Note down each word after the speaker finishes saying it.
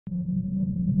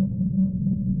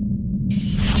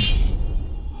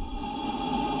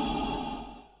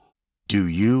Do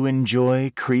you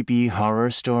enjoy creepy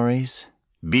horror stories?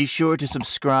 Be sure to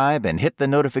subscribe and hit the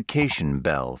notification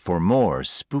bell for more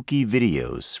spooky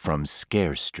videos from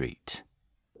Scare Street.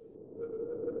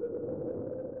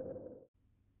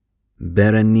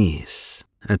 Berenice,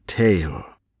 a Tale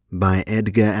by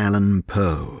Edgar Allan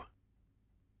Poe.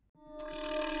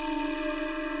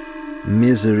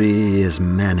 Misery is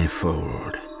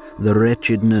manifold. The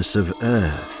wretchedness of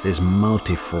earth is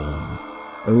multiform.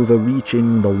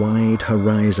 Overreaching the wide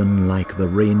horizon like the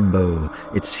rainbow,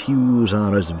 its hues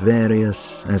are as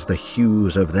various as the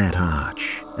hues of that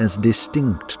arch, as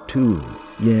distinct too,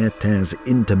 yet as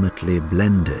intimately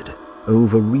blended.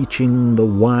 Overreaching the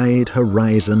wide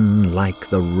horizon like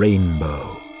the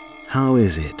rainbow. How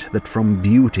is it that from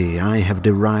beauty I have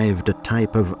derived a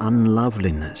type of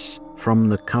unloveliness, from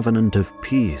the covenant of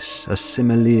peace a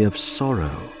simile of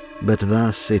sorrow? But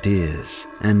thus it is,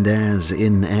 and as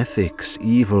in ethics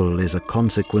evil is a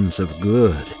consequence of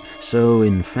good, so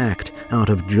in fact out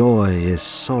of joy is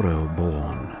sorrow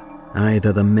born.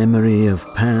 Either the memory of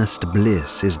past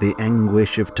bliss is the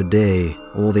anguish of today,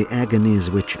 or the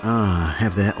agonies which are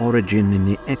have their origin in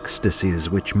the ecstasies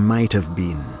which might have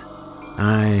been.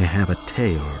 I have a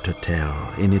tale to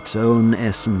tell, in its own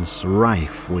essence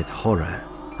rife with horror.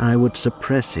 I would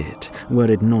suppress it, were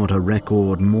it not a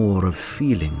record more of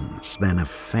feelings than of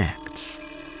facts.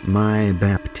 My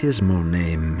baptismal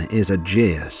name is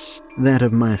Aegeus. That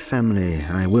of my family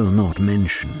I will not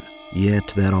mention.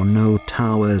 Yet there are no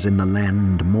towers in the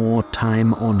land more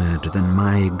time-honored than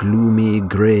my gloomy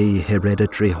grey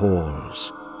hereditary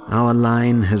halls. Our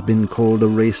line has been called a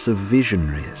race of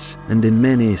visionaries, and in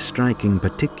many striking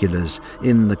particulars,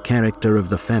 in the character of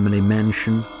the family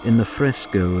mansion, in the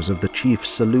frescoes of the chief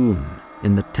saloon,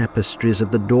 in the tapestries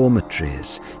of the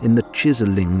dormitories, in the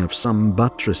chiselling of some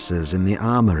buttresses in the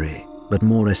armory, but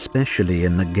more especially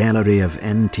in the gallery of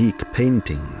antique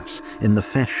paintings, in the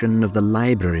fashion of the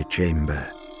library chamber,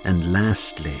 and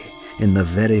lastly, in the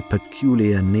very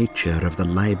peculiar nature of the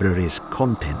library's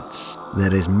contents,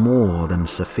 there is more than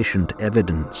sufficient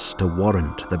evidence to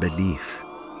warrant the belief.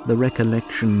 The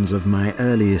recollections of my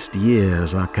earliest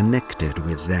years are connected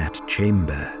with that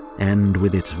chamber, and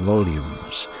with its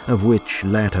volumes, of which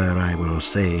latter I will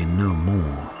say no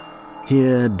more.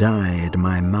 Here died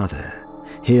my mother.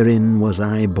 Herein was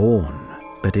I born,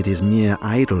 but it is mere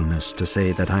idleness to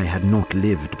say that I had not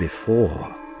lived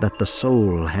before, that the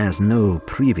soul has no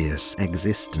previous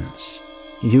existence.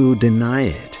 You deny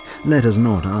it, let us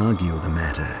not argue the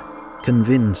matter.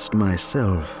 Convinced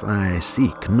myself, I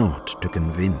seek not to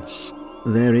convince.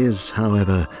 There is,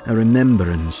 however, a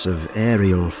remembrance of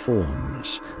aerial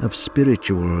forms, of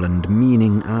spiritual and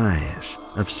meaning eyes,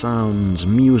 of sounds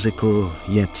musical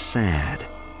yet sad,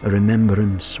 a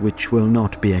remembrance which will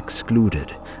not be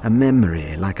excluded, a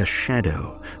memory like a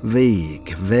shadow,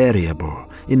 vague, variable,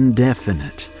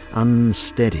 indefinite,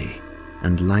 unsteady,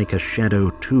 and like a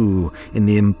shadow too in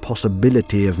the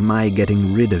impossibility of my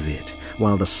getting rid of it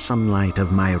while the sunlight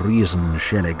of my reason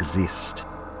shall exist.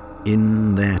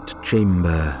 In that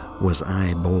chamber was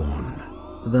I born,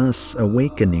 thus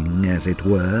awakening, as it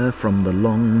were, from the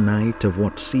long night of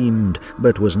what seemed,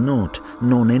 but was not,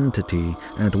 nonentity,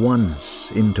 at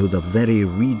once into the very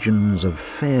regions of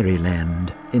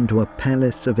fairyland, into a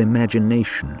palace of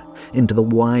imagination, into the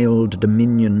wild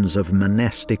dominions of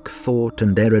monastic thought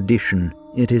and erudition.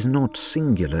 It is not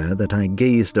singular that I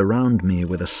gazed around me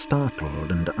with a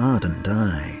startled and ardent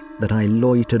eye, that I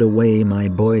loitered away my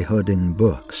boyhood in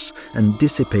books, and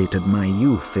dissipated my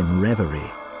youth in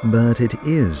reverie. But it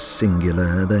is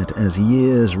singular that as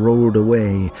years rolled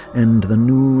away, and the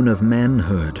noon of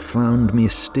manhood found me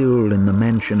still in the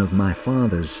mansion of my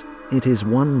fathers, it is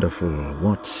wonderful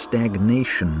what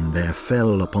stagnation there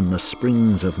fell upon the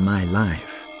springs of my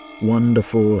life.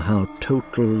 Wonderful how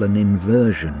total an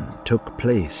inversion took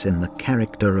place in the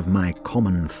character of my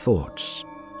common thoughts.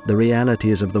 The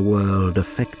realities of the world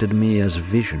affected me as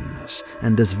visions,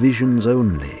 and as visions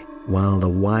only, while the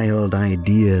wild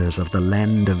ideas of the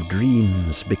land of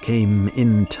dreams became,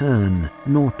 in turn,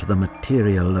 not the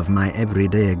material of my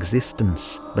everyday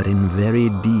existence, but in very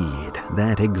deed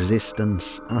that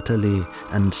existence utterly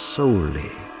and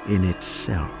solely in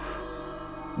itself.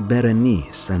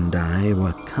 Berenice and I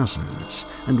were cousins,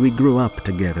 and we grew up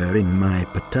together in my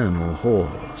paternal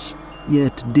halls.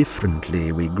 Yet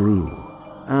differently we grew.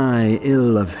 I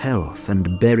ill of health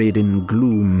and buried in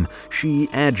gloom, she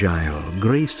agile,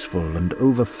 graceful, and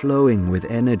overflowing with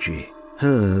energy.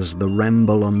 Hers the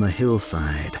ramble on the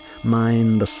hillside,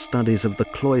 mine the studies of the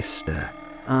cloister.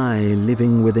 I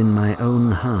living within my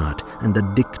own heart and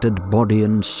addicted body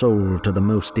and soul to the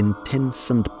most intense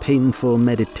and painful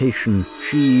meditation,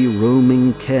 she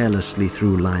roaming carelessly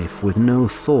through life with no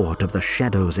thought of the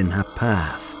shadows in her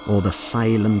path or the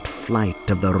silent flight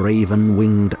of the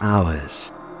raven-winged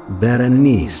hours.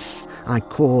 Berenice, I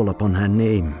call upon her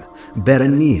name,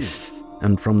 Berenice,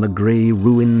 and from the grey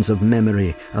ruins of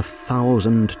memory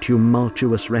 1,000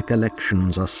 tumultuous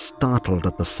recollections are startled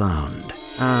at the sound.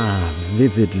 Ah,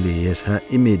 vividly is her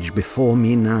image before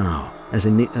me now, as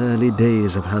in the early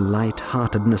days of her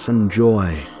light-heartedness and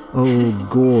joy. Oh,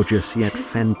 gorgeous yet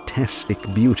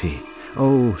fantastic beauty!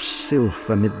 Oh, sylph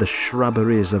amid the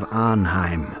shrubberies of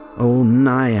Arnheim! Oh,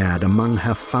 naiad among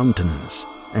her fountains!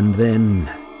 And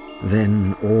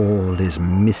then all is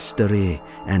mystery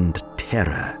and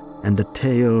terror, and a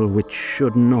tale which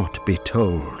should not be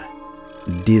told.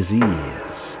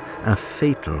 Disease, a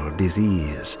fatal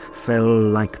disease, fell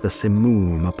like the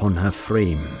simoom upon her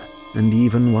frame, and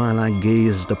even while I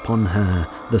gazed upon her,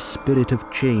 the spirit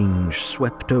of change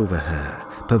swept over her,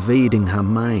 pervading her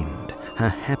mind, her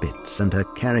habits and her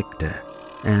character,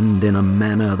 and in a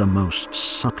manner the most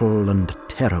subtle and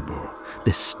terrible,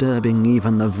 disturbing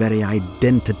even the very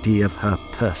identity of her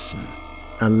person.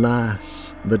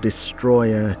 Alas, the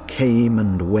destroyer came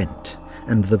and went,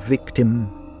 and the victim,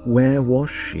 where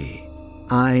was she?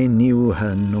 I knew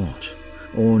her not,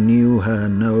 or knew her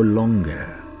no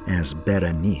longer, as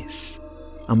Berenice.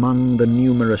 Among the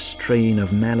numerous train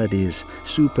of maladies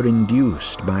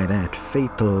superinduced by that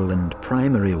fatal and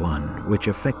primary one which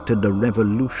effected a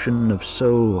revolution of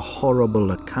so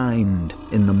horrible a kind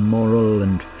in the moral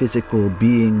and physical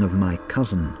being of my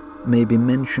cousin, may be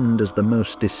mentioned as the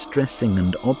most distressing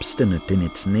and obstinate in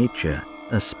its nature,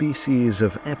 a species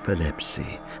of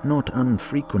epilepsy, not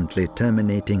unfrequently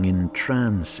terminating in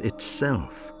trance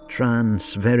itself,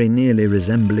 trance very nearly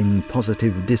resembling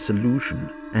positive dissolution,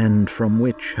 and from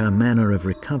which her manner of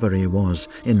recovery was,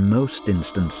 in most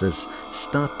instances,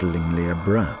 startlingly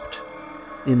abrupt.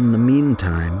 In the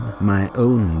meantime, my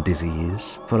own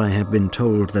disease, for I have been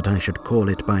told that I should call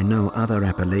it by no other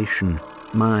appellation,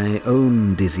 my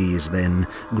own disease, then,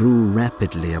 grew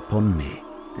rapidly upon me,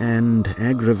 and,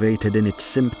 aggravated in its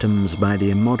symptoms by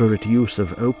the immoderate use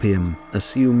of opium,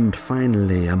 assumed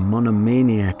finally a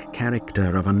monomaniac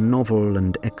character of a novel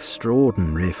and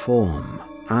extraordinary form,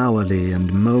 hourly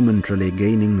and momentarily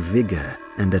gaining vigour,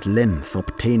 and at length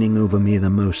obtaining over me the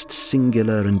most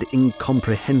singular and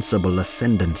incomprehensible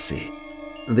ascendancy.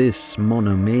 This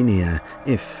monomania,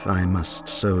 if I must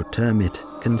so term it,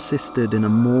 consisted in a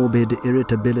morbid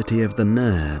irritability of the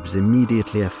nerves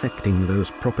immediately affecting those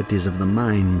properties of the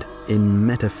mind in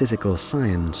metaphysical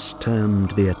science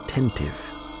termed the attentive.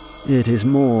 It is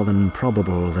more than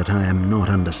probable that I am not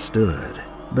understood,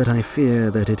 but I fear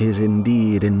that it is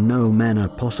indeed in no manner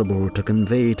possible to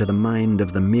convey to the mind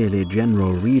of the merely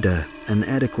general reader an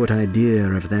adequate idea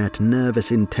of that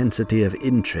nervous intensity of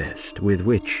interest with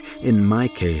which, in my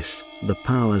case, the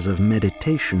powers of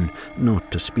meditation,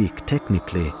 not to speak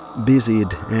technically,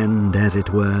 busied and, as it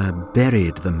were,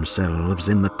 buried themselves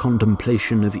in the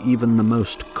contemplation of even the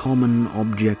most common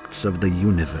objects of the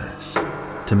universe.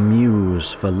 To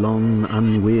muse for long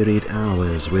unwearied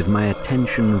hours with my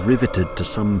attention riveted to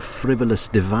some frivolous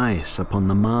device upon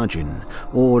the margin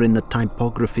or in the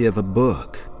typography of a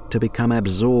book, to become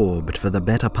absorbed for the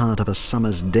better part of a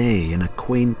summer's day in a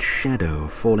quaint shadow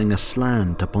falling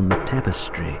aslant upon the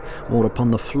tapestry or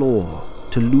upon the floor,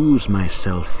 to lose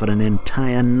myself for an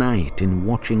entire night in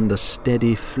watching the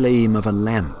steady flame of a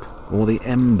lamp or the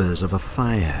embers of a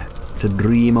fire, to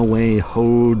dream away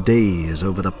whole days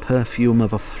over the perfume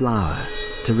of a flower,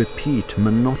 to repeat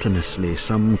monotonously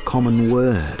some common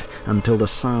word until the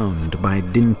sound, by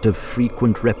dint of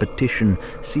frequent repetition,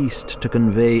 ceased to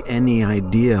convey any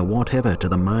idea whatever to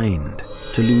the mind,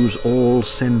 to lose all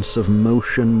sense of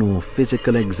motion or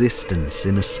physical existence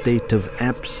in a state of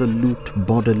absolute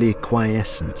bodily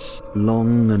quiescence,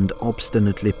 long and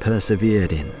obstinately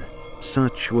persevered in.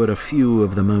 Such were a few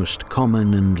of the most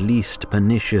common and least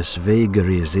pernicious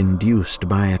vagaries induced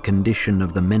by a condition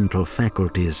of the mental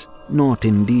faculties, not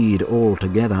indeed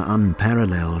altogether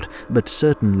unparalleled, but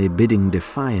certainly bidding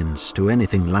defiance to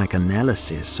anything like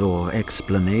analysis or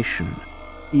explanation.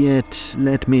 Yet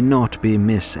let me not be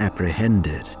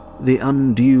misapprehended. The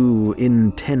undue,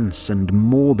 intense and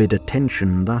morbid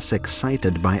attention thus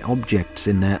excited by objects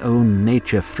in their own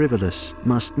nature frivolous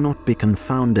must not be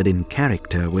confounded in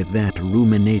character with that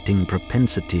ruminating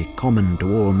propensity common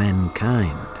to all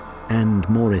mankind, and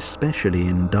more especially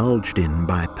indulged in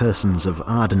by persons of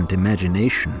ardent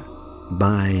imagination.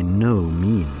 By no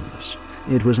means.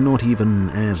 it was not even,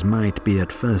 as might be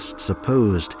at first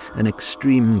supposed, an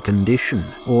extreme condition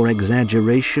or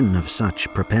exaggeration of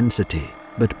such propensity,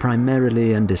 but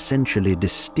primarily and essentially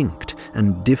distinct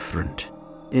and different.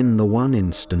 In the one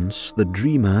instance, the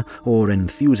dreamer or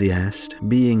enthusiast,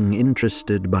 being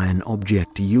interested by an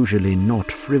object usually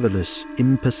not frivolous,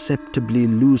 imperceptibly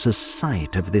loses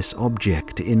sight of this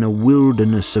object in a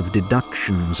wilderness of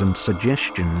deductions and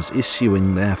suggestions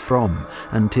issuing therefrom,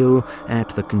 until,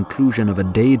 at the conclusion of a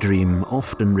daydream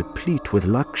often replete with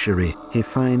luxury, he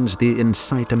finds the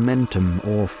incitamentum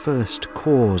or first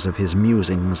cause of his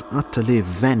musings utterly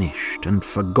vanished and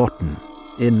forgotten.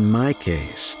 In my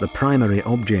case, the primary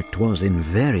object was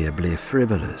invariably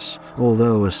frivolous,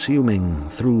 although assuming,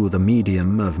 through the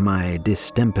medium of my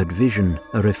distempered vision,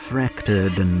 a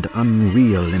refracted and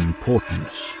unreal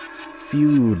importance.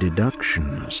 Few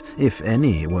deductions, if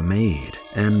any, were made,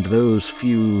 and those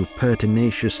few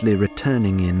pertinaciously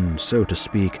returning in, so to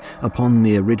speak, upon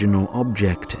the original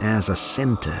object as a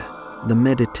centre. The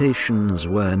meditations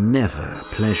were never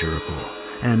pleasurable,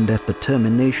 and at the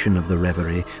termination of the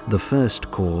reverie, the first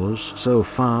cause, so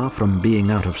far from being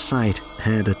out of sight,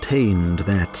 had attained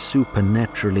that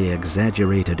supernaturally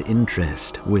exaggerated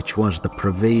interest which was the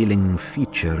prevailing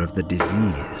feature of the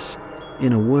disease.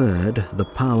 In a word, the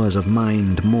powers of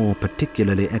mind more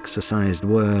particularly exercised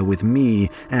were, with me,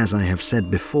 as I have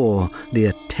said before, the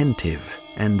attentive,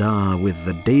 and are, with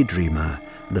the daydreamer,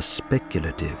 the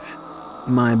speculative.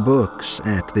 My books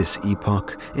at this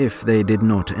epoch, if they did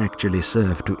not actually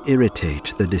serve to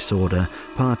irritate the disorder,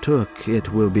 partook,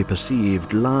 it will be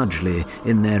perceived, largely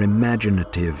in their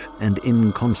imaginative and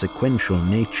inconsequential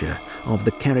nature of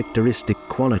the characteristic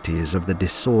qualities of the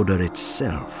disorder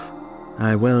itself.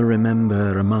 I well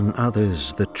remember, among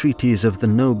others, the treatise of the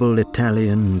noble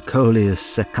Italian Coelius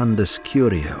Secundus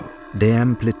Curio, De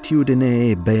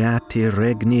Amplitudine Beati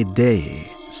Regni Dei,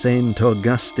 Saint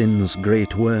Augustine's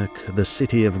great work, The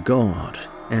City of God,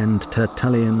 and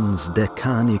Tertullian's De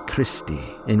Cani Christi,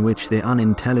 in which the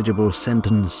unintelligible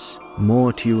sentence,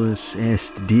 Mortuus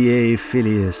est die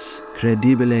filius,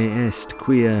 credibile est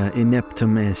quia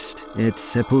ineptum est, et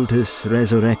sepultus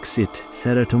resurrexit,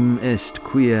 ceratum est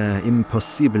quia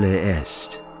impossibile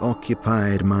est,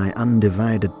 occupied my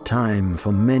undivided time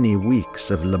for many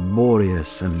weeks of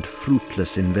laborious and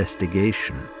fruitless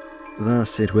investigation.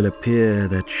 Thus it will appear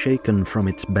that, shaken from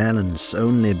its balance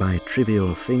only by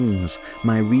trivial things,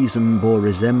 my reason bore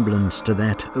resemblance to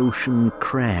that ocean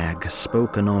crag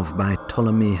spoken of by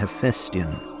Ptolemy Hephaestion,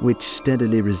 which,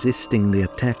 steadily resisting the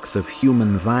attacks of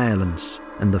human violence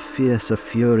and the fiercer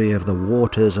fury of the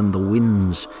waters and the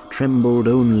winds, trembled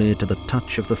only to the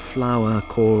touch of the flower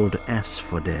called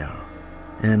asphodel.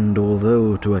 And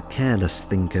although to a careless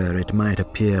thinker it might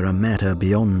appear a matter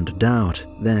beyond doubt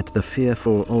that the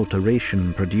fearful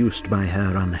alteration produced by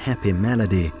her unhappy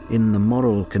malady in the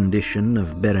moral condition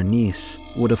of Berenice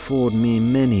would afford me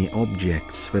many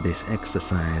objects for this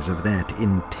exercise of that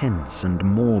intense and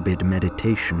morbid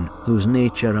meditation whose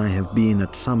nature I have been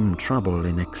at some trouble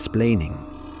in explaining,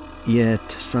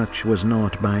 yet such was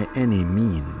not by any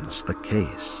means the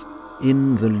case.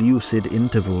 In the lucid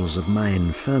intervals of my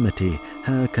infirmity,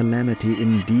 her calamity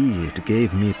indeed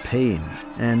gave me pain,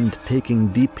 and taking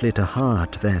deeply to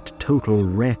heart that total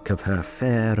wreck of her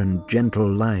fair and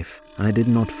gentle life, I did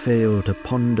not fail to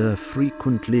ponder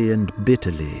frequently and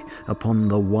bitterly upon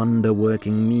the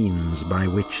wonder-working means by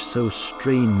which so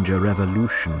strange a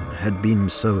revolution had been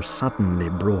so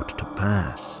suddenly brought to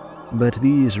pass. But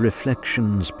these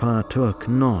reflections partook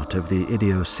not of the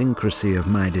idiosyncrasy of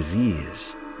my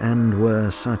disease, and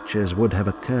were such as would have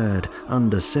occurred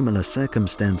under similar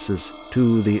circumstances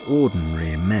to the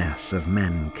ordinary mass of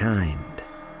mankind.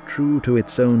 True to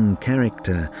its own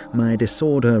character, my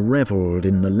disorder revelled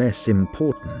in the less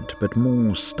important but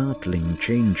more startling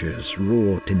changes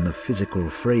wrought in the physical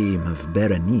frame of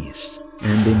Berenice,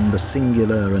 and in the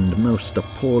singular and most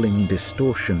appalling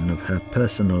distortion of her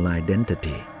personal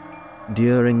identity.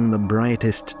 During the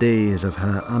brightest days of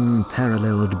her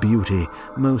unparalleled beauty,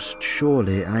 most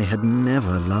surely I had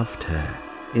never loved her.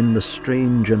 In the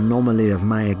strange anomaly of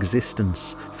my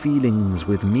existence, feelings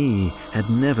with me had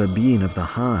never been of the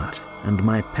heart, and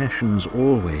my passions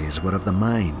always were of the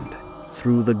mind.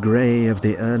 Through the grey of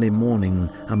the early morning,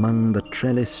 among the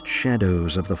trellised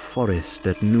shadows of the forest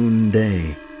at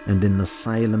noonday, and in the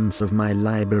silence of my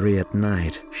library at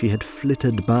night, she had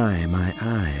flitted by my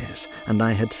eyes, and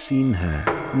I had seen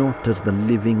her, not as the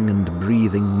living and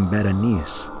breathing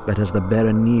Berenice, but as the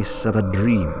Berenice of a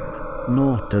dream,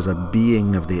 not as a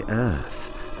being of the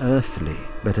earth, earthly,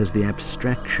 but as the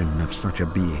abstraction of such a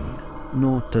being,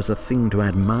 not as a thing to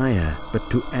admire, but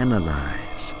to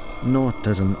analyze, not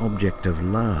as an object of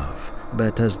love,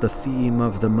 but as the theme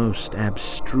of the most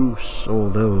abstruse,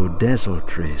 although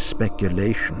desultory,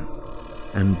 speculation.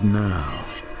 And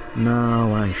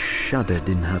now I shuddered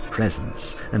in her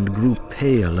presence, and grew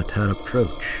pale at her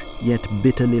approach. Yet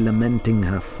bitterly lamenting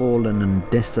her fallen and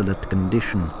desolate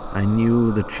condition, I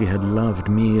knew that she had loved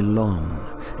me long,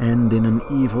 and in an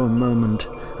evil moment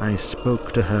I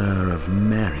spoke to her of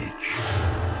marriage.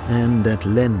 And at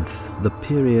length the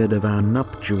period of our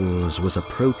nuptials was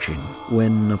approaching,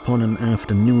 when upon an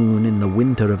afternoon in the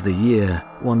winter of the year,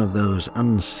 one of those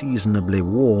unseasonably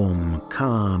warm,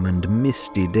 calm and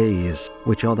misty days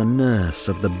which are the nurse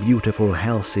of the beautiful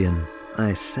halcyon,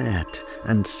 I sat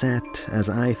as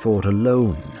I thought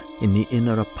alone in the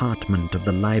inner apartment of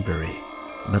the library.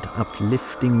 But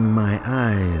uplifting my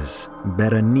eyes,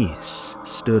 Berenice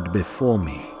stood before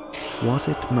me. Was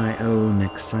it my own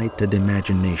excited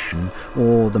imagination,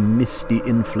 or the misty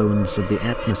influence of the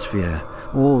atmosphere,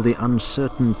 or the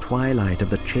uncertain twilight of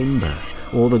the chamber,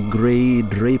 or the grey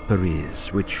draperies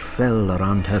which fell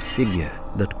around her figure,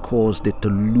 that caused it to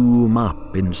loom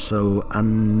up in so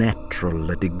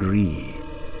unnatural a degree?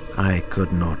 I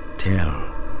could not tell.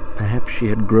 Perhaps she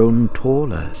had grown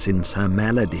taller since her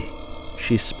malady.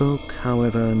 She spoke,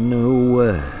 however, no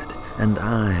word, and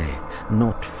I,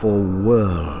 not for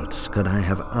worlds could I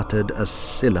have uttered a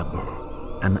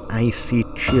syllable. An icy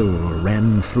chill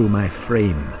ran through my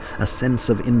frame, a sense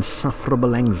of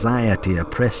insufferable anxiety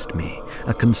oppressed me,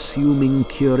 a consuming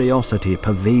curiosity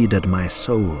pervaded my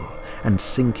soul, and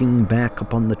sinking back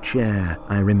upon the chair,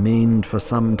 I remained for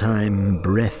some time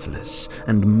breathless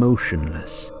and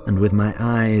motionless, and with my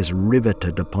eyes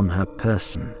riveted upon her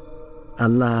person.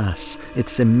 Alas,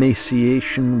 its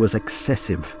emaciation was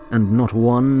excessive, and not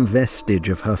one vestige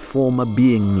of her former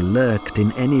being lurked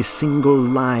in any single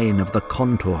line of the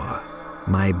contour.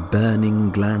 My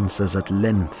burning glances at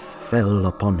length fell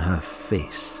upon her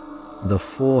face. The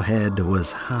forehead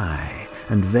was high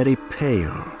and very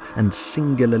pale and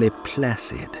singularly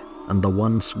placid, and the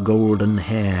once golden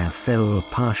hair fell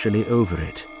partially over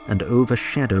it, and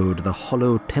overshadowed the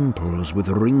hollow temples with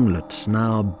ringlets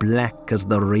now black as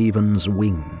the raven's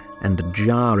wing, and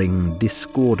jarring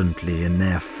discordantly in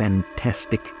their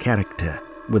fantastic character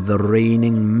with the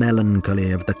reigning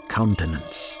melancholy of the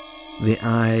countenance. The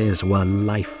eyes were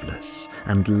lifeless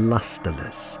and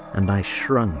lustreless, and I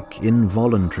shrunk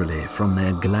involuntarily from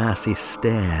their glassy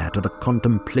stare to the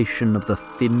contemplation of the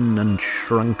thin and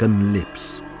shrunken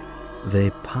lips.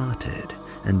 They parted,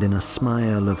 and in a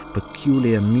smile of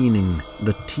peculiar meaning,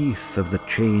 the teeth of the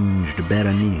changed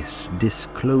Berenice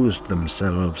disclosed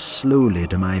themselves slowly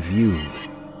to my view.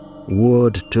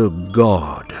 Would to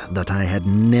God that I had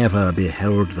never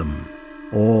beheld them,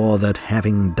 or that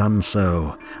having done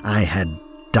so, I had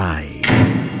died.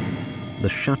 The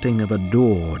shutting of a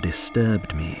door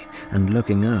disturbed me, and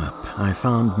looking up, I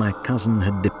found my cousin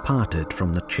had departed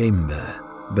from the chamber.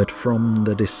 But from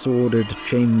the disordered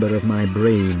chamber of my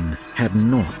brain had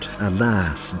not,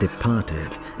 alas, departed,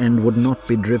 and would not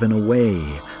be driven away,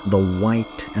 the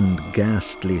white and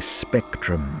ghastly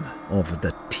spectrum of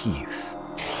the teeth.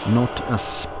 Not a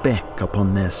speck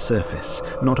upon their surface,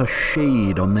 not a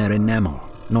shade on their enamel,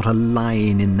 not a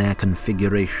line in their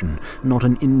configuration, not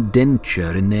an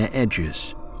indenture in their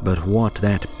edges, but what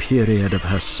that period of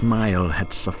her smile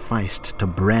had sufficed to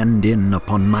brand in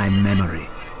upon my memory.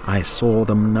 I saw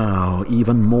them now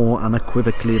even more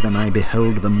unequivocally than I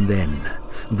beheld them then.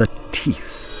 The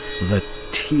teeth! The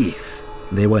teeth!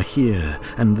 They were here,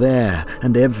 and there,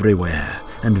 and everywhere,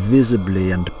 and visibly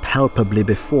and palpably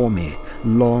before me,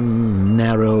 long,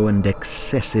 narrow, and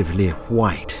excessively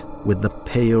white, with the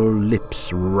pale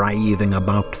lips writhing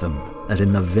about them, as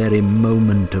in the very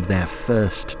moment of their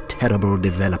first terrible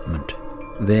development.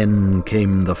 Then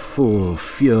came the full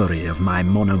fury of my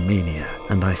monomania,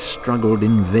 and I struggled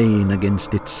in vain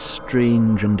against its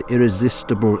strange and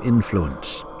irresistible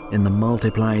influence. In the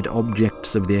multiplied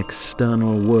objects of the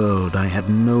external world I had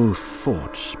no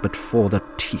thoughts but for the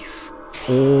teeth.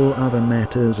 All other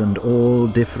matters and all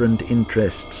different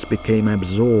interests became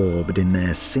absorbed in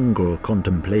their single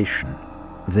contemplation.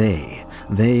 They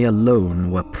alone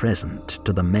were present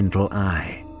to the mental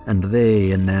eye, and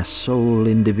they in their sole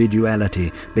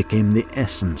individuality became the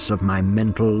essence of my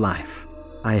mental life.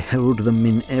 I held them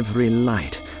in every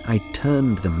light, I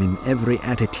turned them in every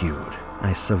attitude,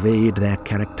 I surveyed their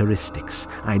characteristics,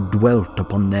 I dwelt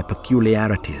upon their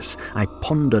peculiarities, I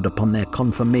pondered upon their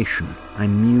conformation, I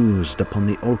mused upon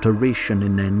the alteration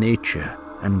in their nature,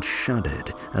 and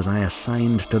shuddered as I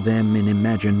assigned to them in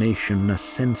imagination a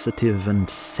sensitive and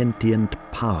sentient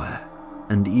power.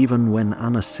 and even when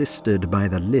unassisted by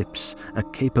the lips, a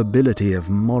capability of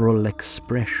moral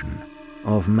expression.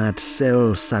 Of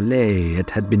Mademoiselle Salé it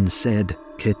had been said,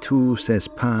 que tous ses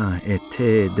pas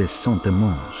étaient des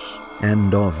sentiments,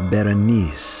 and of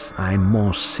Berenice I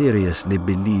more seriously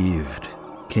believed,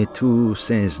 que tous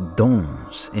ses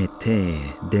dons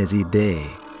étaient des idées.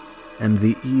 And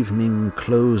the evening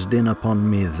closed in upon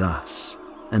me thus,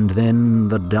 and then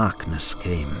the darkness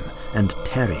came, and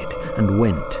tarried, and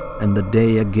went, and the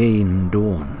day again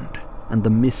dawned, and the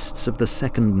mists of the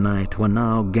second night were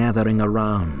now gathering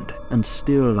around, and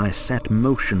still I sat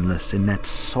motionless in that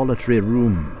solitary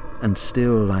room, and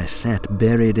still I sat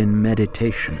buried in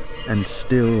meditation, and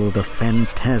still the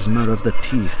phantasma of the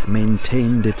teeth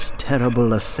maintained its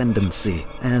terrible ascendancy,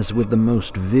 as with the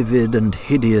most vivid and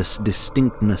hideous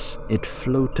distinctness it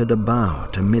floated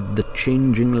about amid the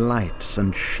changing lights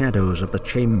and shadows of the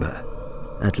chamber.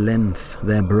 At length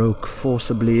there broke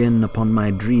forcibly in upon my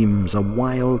dreams a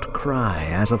wild cry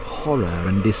as of horror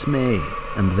and dismay,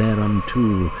 and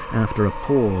thereunto, after a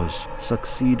pause,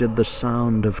 succeeded the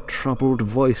sound of troubled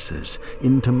voices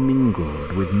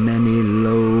intermingled with many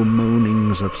low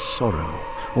moanings of sorrow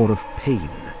or of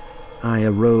pain. I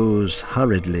arose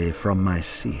hurriedly from my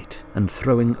seat, and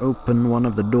throwing open one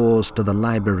of the doors to the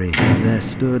library, there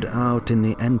stood out in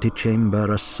the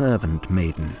antechamber a servant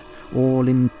maiden, all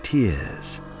in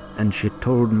tears, and she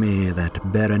told me that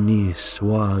Berenice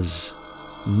was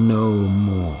no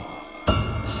more.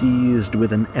 Seized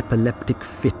with an epileptic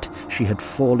fit, she had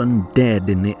fallen dead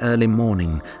in the early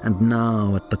morning, and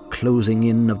now, at the closing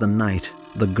in of the night,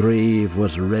 the grave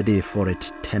was ready for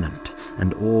its tenant,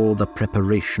 and all the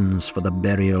preparations for the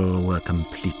burial were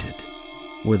completed.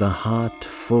 With a heart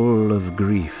full of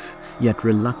grief, yet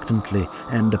reluctantly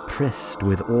and oppressed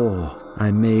with awe, I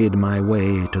made my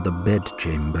way to the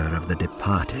bedchamber of the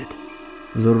departed.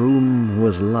 The room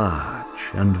was large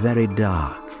and very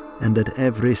dark, and at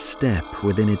every step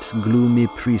within its gloomy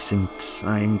precincts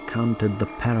I encountered the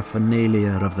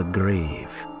paraphernalia of the grave.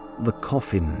 The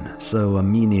coffin, so a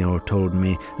menial told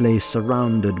me, lay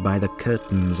surrounded by the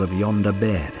curtains of yonder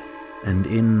bed, and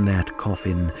in that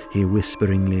coffin, he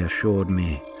whisperingly assured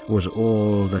me, was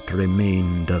all that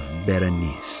remained of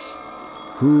Berenice.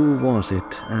 Who was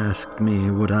it, asked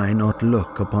me, would I not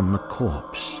look upon the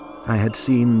corpse? I had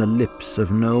seen the lips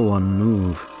of no one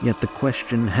move, yet the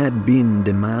question had been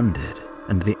demanded,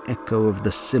 and the echo of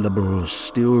the syllables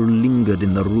still lingered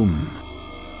in the room.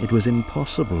 It was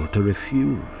impossible to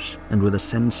refuse, and with a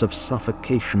sense of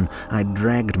suffocation I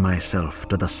dragged myself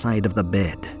to the side of the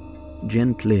bed.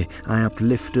 Gently I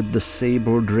uplifted the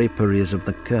sable draperies of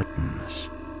the curtains.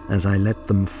 As I let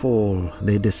them fall,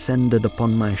 they descended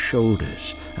upon my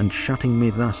shoulders, and shutting me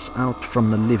thus out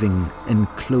from the living,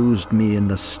 enclosed me in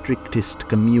the strictest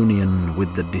communion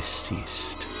with the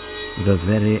deceased. The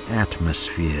very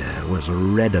atmosphere was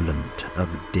redolent of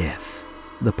death.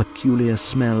 The peculiar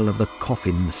smell of the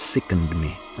coffin sickened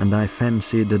me, and I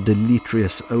fancied a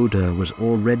deleterious odor was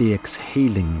already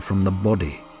exhaling from the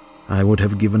body. I would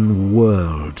have given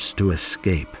worlds to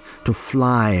escape, to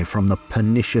fly from the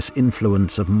pernicious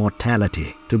influence of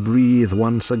mortality, to breathe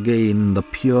once again the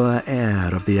pure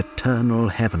air of the eternal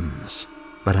heavens.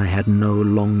 But I had no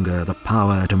longer the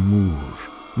power to move.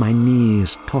 My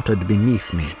knees tottered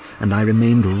beneath me, and I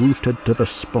remained rooted to the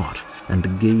spot,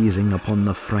 and gazing upon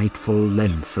the frightful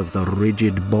length of the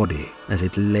rigid body as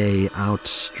it lay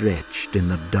outstretched in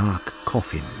the dark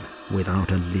coffin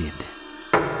without a lid.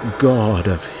 God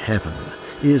of heaven,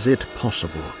 is it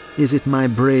possible? Is it my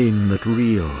brain that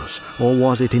reels, or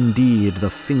was it indeed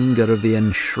the finger of the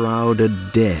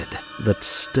enshrouded dead that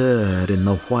stirred in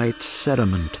the white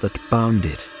cerement that bound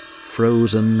it?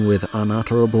 Frozen with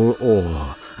unutterable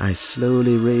awe, I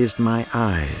slowly raised my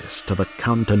eyes to the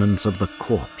countenance of the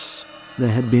corpse.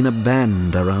 There had been a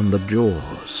band around the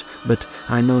jaws, but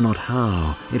I know not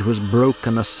how, it was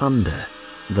broken asunder.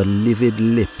 The livid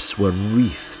lips were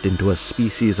wreathed into a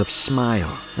species of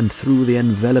smile, and through the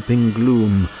enveloping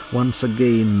gloom, once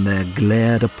again there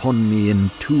glared upon me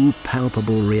in too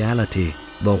palpable reality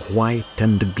the white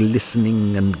and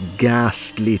glistening and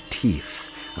ghastly teeth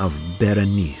of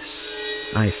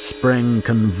Berenice. I sprang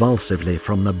convulsively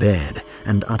from the bed,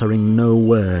 and uttering no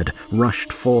word,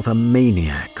 rushed forth a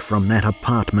maniac from that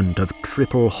apartment of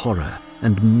triple horror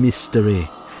and mystery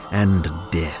and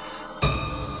death.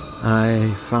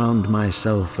 I found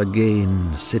myself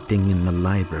again sitting in the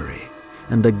library,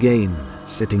 and again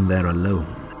sitting there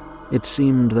alone. It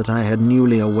seemed that I had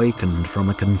newly awakened from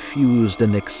a confused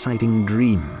and exciting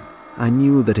dream. I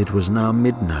knew that it was now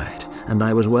midnight, and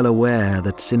I was well aware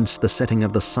that since the setting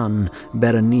of the sun,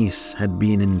 Berenice had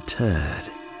been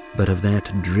interred. but of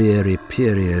that dreary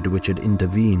period which had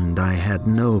intervened I had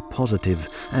no positive,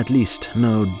 at least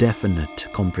no definite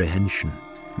comprehension.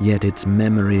 Yet its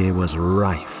memory was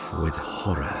rife with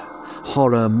horror.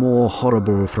 Horror more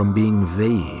horrible from being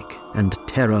vague, and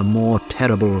terror more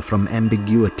terrible from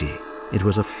ambiguity. It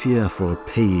was a fearful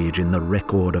page in the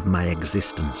record of my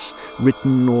existence,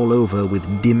 written all over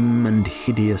with dim and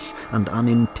hideous and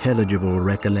unintelligible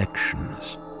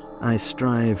recollections. I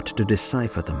strived to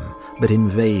decipher them, but in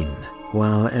vain,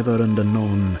 while ever and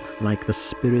anon, like the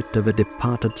spirit of a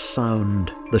departed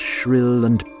sound, the shrill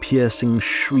and piercing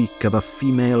shriek of a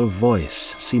female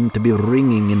voice seemed to be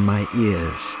ringing in my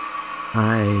ears.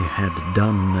 I had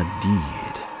done a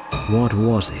deed. What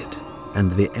was it?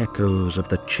 And the echoes of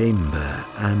the chamber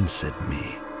answered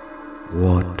me.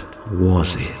 What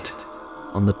was it?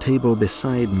 On the table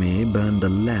beside me burned a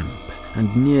lamp,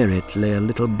 and near it lay a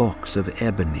little box of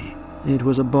ebony. It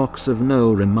was a box of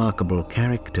no remarkable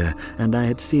character, and I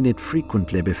had seen it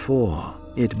frequently before,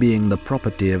 it being the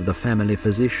property of the family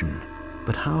physician.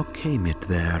 But how came it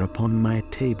there upon my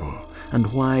table,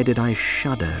 and why did I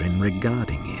shudder in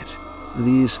regarding it?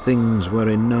 These things were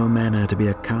in no manner to be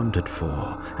accounted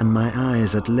for, and my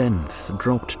eyes at length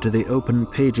dropped to the open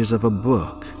pages of a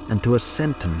book, and to a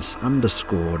sentence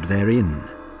underscored therein.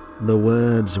 The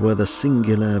words were the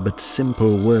singular but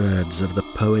simple words of the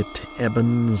poet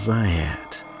Ebn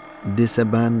Zayat.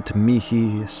 Dissebant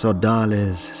mihi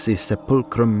sodales si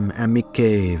sepulchrum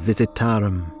amicae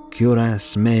visitarum,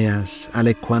 curas meas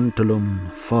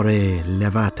aliquantulum fore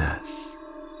levatas.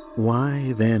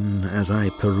 Why then, as I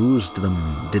perused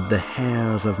them, did the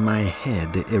hairs of my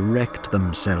head erect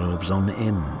themselves on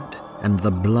end, and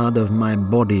the blood of my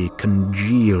body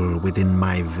congeal within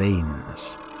my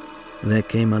veins? There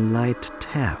came a light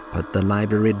tap at the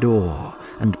library door,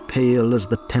 and pale as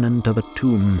the tenant of a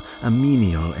tomb, a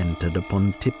menial entered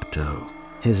upon tiptoe.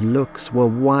 His looks were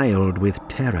wild with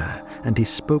terror, and he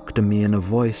spoke to me in a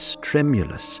voice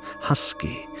tremulous,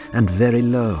 husky, and very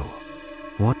low.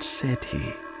 What said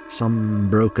he? Some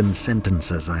broken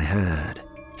sentences I heard.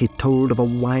 He told of a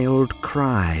wild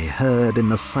cry heard in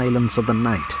the silence of the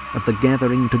night, of the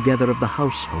gathering together of the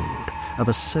household, of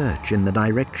a search in the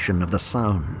direction of the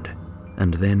sound.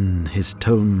 And then his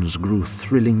tones grew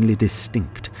thrillingly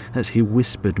distinct as he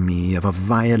whispered me of a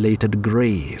violated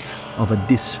grave, of a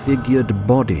disfigured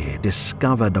body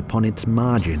discovered upon its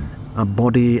margin, a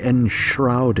body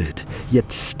enshrouded,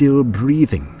 yet still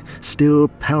breathing, still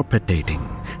palpitating,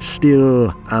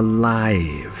 still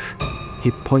alive.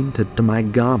 He pointed to my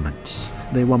garments.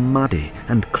 They were muddy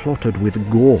and clotted with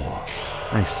gore.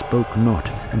 I spoke not,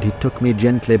 and he took me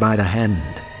gently by the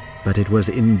hand, but it was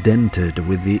indented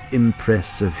with the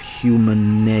impress of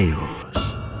human nails.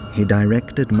 He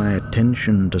directed my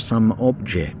attention to some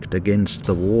object against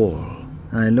the wall.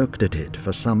 I looked at it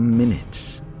for some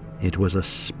minutes. It was a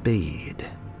spade.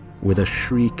 With a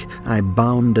shriek, I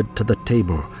bounded to the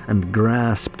table and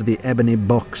grasped the ebony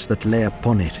box that lay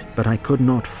upon it, but I could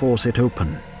not force it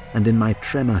open, and in my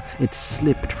tremor it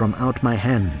slipped from out my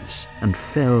hands and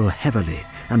fell heavily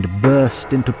and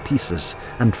burst into pieces,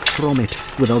 and from it,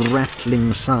 with a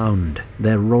rattling sound,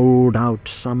 there rolled out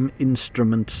some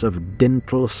instruments of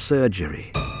dental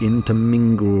surgery,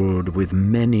 intermingled with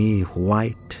many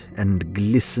white and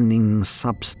glistening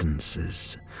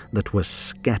substances that were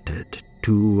scattered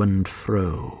to and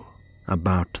fro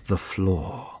about the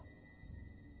floor.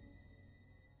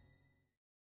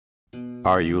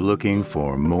 Are you looking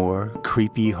for more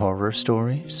creepy horror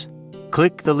stories?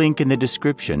 Click the link in the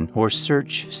description or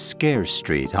search Scare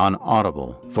Street on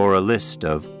Audible for a list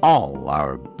of all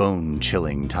our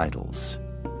bone-chilling titles.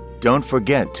 Don't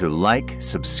forget to like,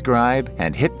 subscribe,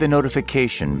 and hit the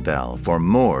notification bell for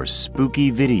more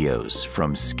spooky videos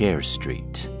from Scare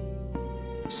Street.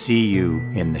 See you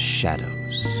in the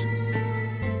shadows.